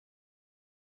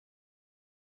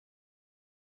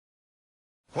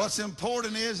What's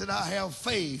important is that I have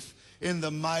faith in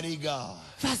the mighty God.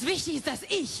 Was wichtig ist, dass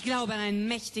ich Glaube an einen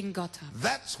mächtigen Gott habe.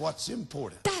 That's what's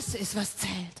important. Das ist, was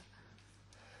zählt.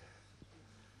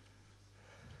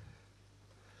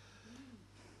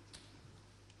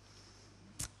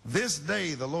 This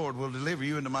day the Lord will deliver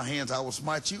you into my hands. I will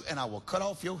smite you and I will cut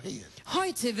off your head.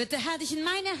 Heute wird der Herr dich in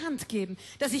meine Hand geben,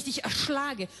 dass ich dich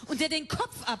erschlage und dir den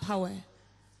Kopf abhaue.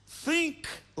 Think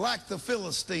like the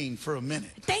Philistine for a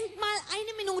minute. Denk mal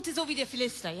eine Minute so wie der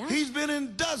Philister, ja? He's been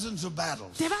in dozens of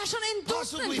battles. Der war schon in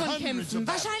Dutzenden von Kämpfen,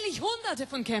 wahrscheinlich Hunderte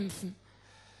von Kämpfen.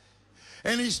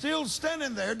 And he's still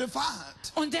standing there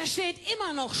defiant. Und der steht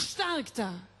immer noch stark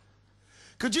da.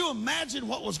 Could you imagine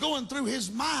what was going through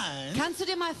his mind? Kannst du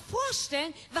dir mal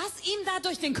vorstellen, was ihm da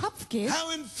durch den Kopf geht?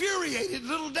 How infuriated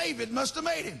little David must have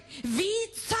made him. Wie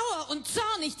sauer und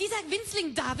zornig dieser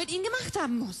Winzling David ihn gemacht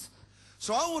haben muss.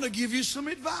 So I want to give you some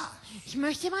advice. Ich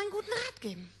möchte dir mal einen guten Rat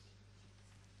geben.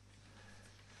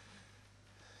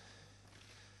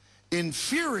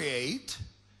 Infuriate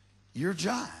your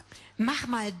giant. Mach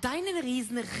mal deinen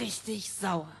Riesen richtig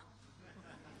sauer.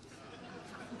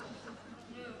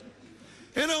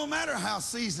 It don't matter how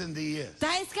seasoned he is. Da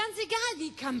ist ganz egal,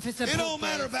 wie Kampfes It don't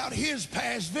matter about his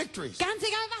past victories. Ganz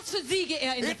egal, was für Siege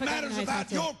er in der It matters Vergangenheit about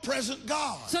hatte. your present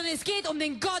God. Sondern es geht um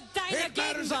den Gott deiner It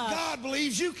matters that Gegenwart. God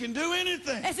believes you can do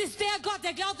anything. Es ist der Gott,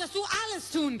 der glaubt, dass du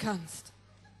alles tun kannst.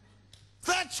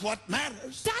 That's what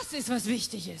matters. Das ist, was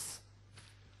wichtig ist.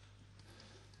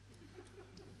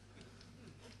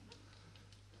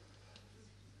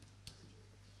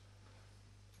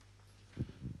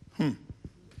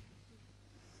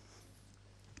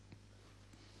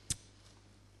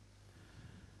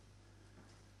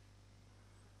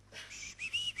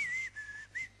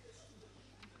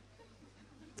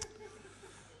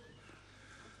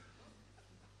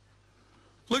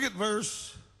 Look at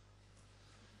verse.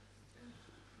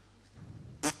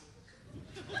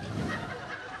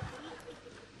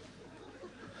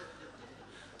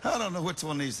 I don't know which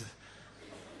one these.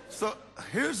 So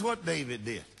here's what David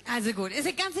did. Also gut, ist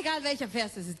ganz egal, welcher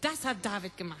Vers es ist. Das hat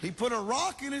David gemacht. He put a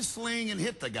rock in his sling and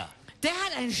hit the guy. Der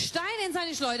hat einen Stein in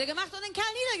seine Schleuder gemacht und den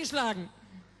Kerl niedergeschlagen.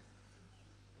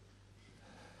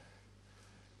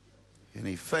 And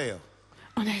he fell.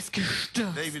 Und er ist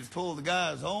gestürzt. David pulled the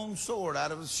guy's own sword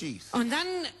out of his sheath. Und dann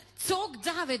zog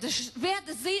David das Schwert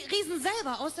des Riesen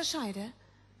selber aus der Scheide.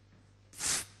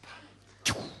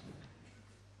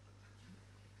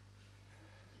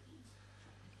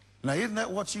 Now, isn't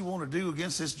that what you want to do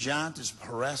against this giant that's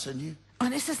harassing you?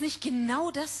 Und ist das nicht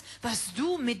genau das, was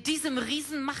du mit diesem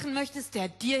Riesen machen möchtest, der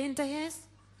dir hinterher ist?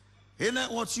 Isn't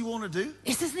that what you want to do?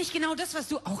 Ist es nicht genau das, was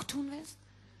du auch tun willst?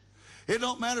 It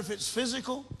don't matter if it's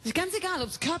physical. Ist ganz egal, ob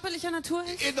es körperlicher Natur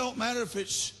ist It don't matter if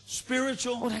it's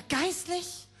spiritual. oder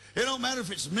geistlich It don't matter if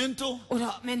it's mental.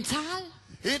 oder mental.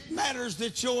 It matters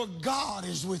that your God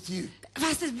is with you.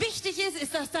 Was wichtig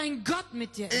ist, dass dein Gott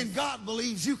mit dir ist. And God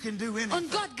believes you can do anything.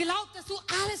 Und Gott glaubt, dass du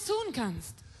alles tun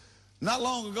kannst. Not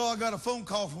long ago, I got a phone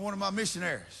call from one of my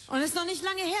missionaries. Und es ist noch nicht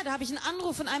lange her, da habe ich einen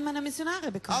Anruf von einem meiner Missionare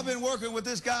I've bekommen. been working with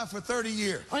this guy for 30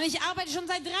 years. Und ich arbeite schon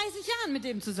seit 30 Jahren mit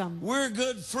dem zusammen. We're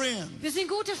good friends. Wir sind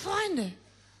gute Freunde.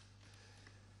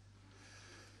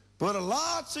 But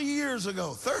lots of years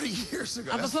ago, 30 years ago,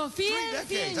 Aber that's vor 3 vielen, decades,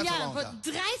 vielen that's a Jahren, long vor time.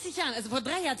 30 Jahren, also vor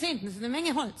 3 Jahrzehnten, das ist eine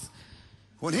Menge Holz.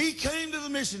 When he came to the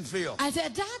mission field, Als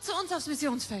er da zu uns aufs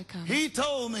Missionsfeld kam, he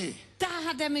told me, da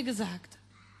hat er mir gesagt,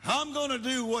 I'm going to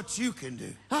do what you can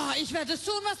do. oh, ich werde das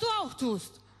tun, was du auch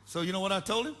tust. So you know what I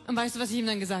told him? Und weißt du, was ich ihm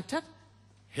dann gesagt habe?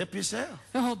 Help yourself.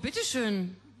 Oh,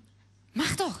 bitteschön,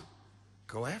 mach doch.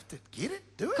 Go after it. Get it.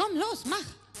 Do it. Komm, los, mach.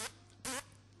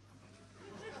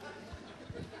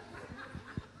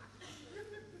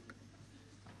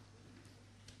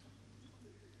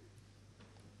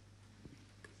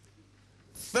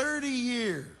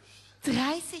 Years.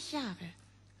 30 Jahre.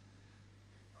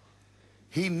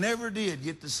 He never did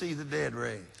get to see the dead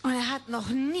raised. Und er hat noch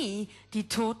nie die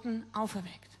Toten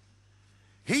auferweckt.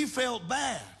 He felt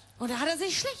bad. Und da hat er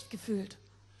sich schlecht gefühlt.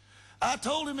 I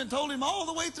told him all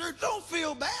the way through, don't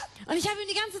feel bad. Und ich habe ihm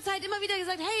die ganze Zeit immer wieder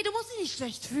gesagt, hey, du musst dich nicht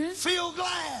schlecht fühlen, Feel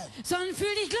glad. sondern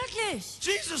fühl dich glücklich.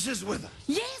 Jesus is with us.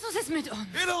 Jesus ist mit uns.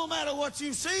 It don't matter what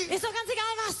you see. Ist doch ganz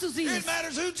egal, was du It siehst.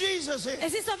 matters who Jesus is.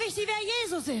 Es ist doch wichtig, wer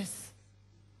Jesus ist.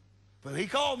 But he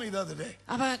called me the other day.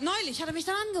 Aber neulich hat er mich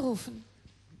dann angerufen.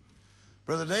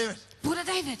 Brother David, Bruder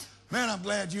David, man, I'm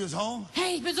glad you was home.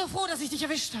 hey, ich bin so froh, dass ich dich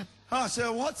erwischt habe. I said,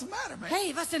 what's the matter, man?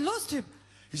 Hey, was denn los, Typ?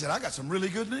 He said, I got some really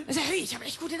good news. Er sagt, hey, ich habe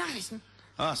echt gute Nachrichten.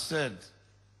 I said,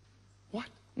 what?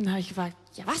 Und dann habe ich gefragt,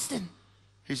 ja, was denn?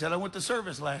 He said, I went to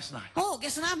service last night. Oh,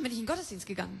 gestern Abend bin ich in den Gottesdienst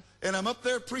gegangen. And I'm up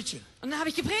there preaching. Und dann habe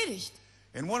ich gepredigt.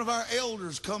 And one of our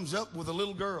elders comes up with a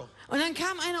little girl. Und dann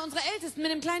kam einer unserer Ältesten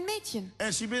mit einem kleinen Mädchen.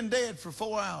 And she'd been dead for 4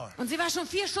 hours. Und sie war schon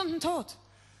 4 Stunden tot.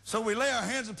 So we lay our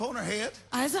hands upon her head.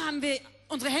 Also haben wir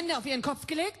unsere Hände auf ihren Kopf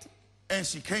gelegt. And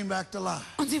she came back to life.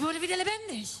 Und sie wurde wieder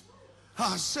lebendig.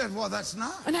 I said, well, that's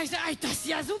nice. Und da habe ich gesagt, das ist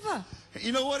ja super.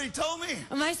 You know what he told me?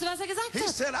 Und weißt du, was er gesagt He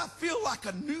hat? said, I feel like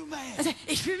a new man. Er sagte,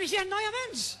 ich fühle mich wie ein neuer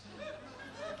Mensch.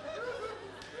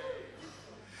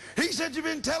 He said, you've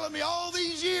been telling me all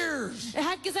these years. Er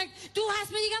hat gesagt, du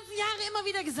hast mir die ganzen Jahre immer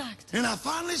wieder gesagt. And I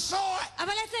finally saw it.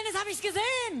 Aber letzten Endes habe ich es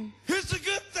gesehen. It's a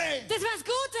good thing. Das war was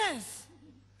Gutes.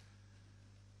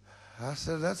 I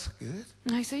said, that's good.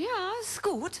 Und ich so, ja, ist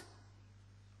gut.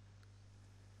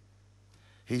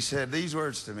 He said these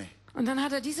words to me. Und dann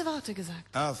hat er diese Worte gesagt.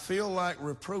 I feel like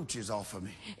reproaches off of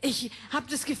me. Ich habe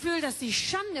das Gefühl, dass die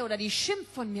Schande oder die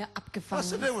Schimpf von mir I abgefangen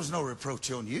said, ist. there was no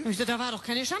reproach on you. Und ich so, da war doch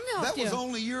keine Schande auf That was dir.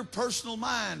 only your personal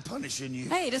mind punishing you.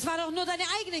 Hey, das war doch nur deine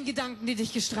eigenen Gedanken, die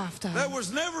dich gestraft There haben. was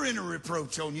never any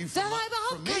reproach on you Da from war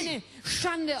from überhaupt me. keine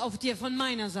Schande auf dir von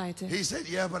meiner Seite. He said,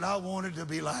 yeah, but I wanted to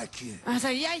be like you. Er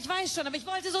sagte, ja, ich weiß schon, aber ich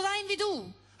wollte so sein wie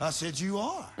du. I said, you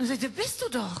are. Und ich sagte, bist du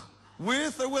doch.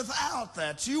 With or without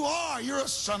that, you are. You're a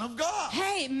son of God.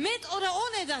 Hey, mit oder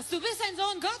ohne das, du bist ein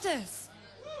Sohn Gottes.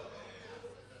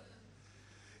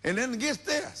 And then get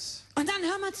this. Und dann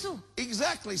hör mal zu.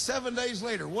 Exactly 7 days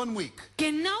later, 1 week,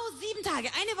 Genau 7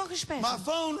 Tage, eine Woche my später,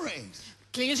 phone rings.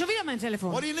 klingelt schon wieder mein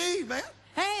Telefon. What do you need, man?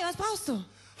 Hey, was brauchst du?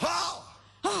 Oh,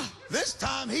 Oh, this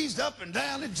time he's up and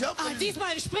down and jumping.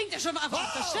 diesmal springt er schon einfach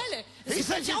auf der Stelle. Das He ist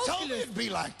said, völlig you told me ausgelöst. it'd be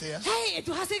like this. Hey,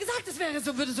 du hast ja gesagt, es wäre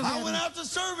so, würde so I went werden. out to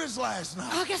service last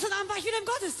night. Aber gestern Abend war ich wieder im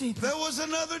Gottesdienst. There was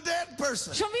another dead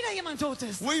person. Schon wieder jemand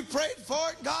Totes. We prayed for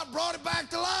it, and God brought it back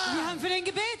to Wir life. haben für den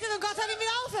gebetet und Gott hat ihn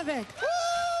wieder auferweckt.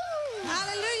 Woo!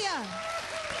 Halleluja.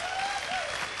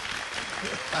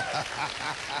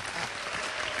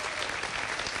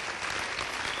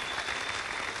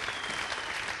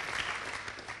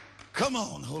 Come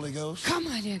on, Holy Ghost. Komm,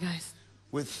 Heiliger Geist.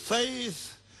 With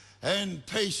faith and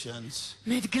patience,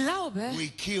 Mit Glaube we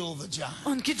kill the giant.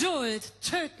 und Geduld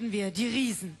töten wir die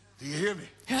Riesen. Do you hear me?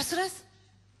 Hörst du das?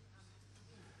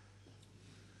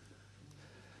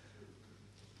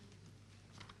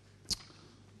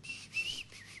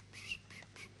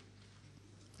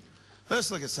 Let's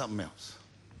look at something else.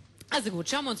 Also gut,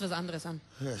 schauen wir uns was anderes an.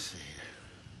 Let's see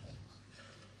here.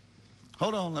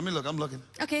 Hold on, let me look. I'm looking.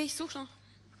 Okay, ich suche noch.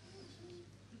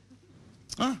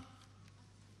 Huh?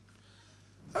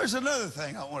 There's another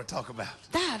thing I want to talk about.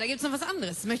 Da gibt's noch was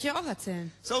anderes. Das möchte ich auch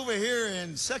erzählen. It's over here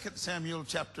in 2 Samuel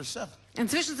chapter 7.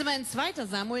 Inzwischen sind wir in 2.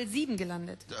 Samuel 7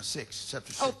 gelandet. 6,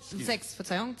 chapter 6. Oh, excuse me. 6,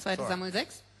 Verzeihung. 2. Sorry. Samuel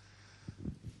 6.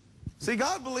 See,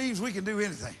 God believes we can do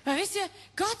anything. Aber wisst ihr,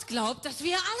 Gott glaubt, dass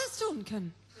wir alles tun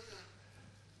können.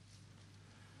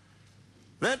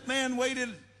 That man waited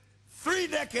 3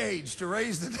 decades to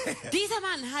raise the dead. Dieser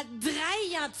Mann hat 3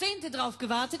 Jahrzehnte drauf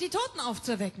gewartet, die Toten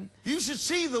aufzuwecken. You should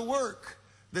see the work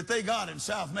that they got in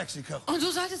South Mexico. Und du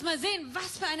solltest mal sehen,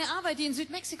 was für eine Arbeit die in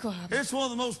Südmexiko haben. It's one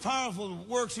of the most powerful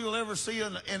works you'll ever see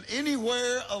in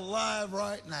anywhere alive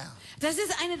right now. Das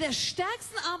ist eine der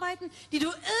stärksten Arbeiten, die du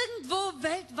irgendwo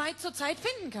weltweit zurzeit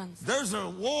finden kannst. There's a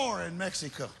war in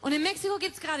Mexico. Und in Mexiko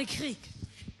gibt's gerade Krieg.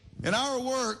 And our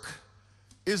work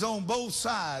is on both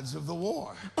sides of the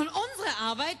war. Und unsere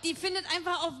Arbeit, die findet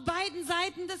einfach auf beiden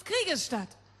Seiten des Krieges statt.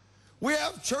 We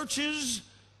have churches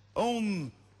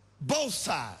on both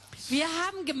sides. Wir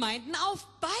haben Gemeinden auf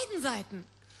beiden Seiten.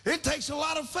 It takes a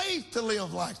lot of faith to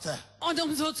live like that. Und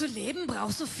um so zu leben,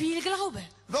 brauchst du viel Glaube.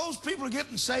 Those people are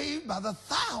getting saved by the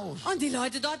thousands. Und die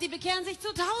Leute dort, die bekehren sich zu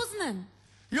Tausenden.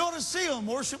 You ought to see them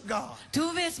worship God.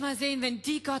 Du wirst mal sehen, wenn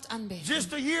die Gott anbeten.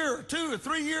 Just a year or 2 or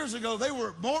 3 years ago, they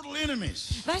were mortal enemies.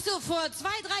 Weißt du, vor 2,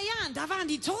 3 Jahren, da waren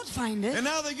die Todfeinde. And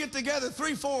now they get together,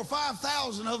 3, 4,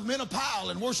 5,000 of them in a pile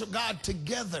and worship God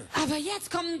together. Aber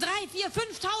jetzt kommen 3, 4,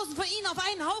 5.000 von ihnen auf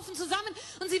einen Haufen zusammen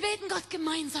und sie beten Gott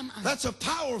gemeinsam an. That's a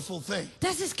powerful thing.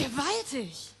 Das ist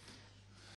gewaltig.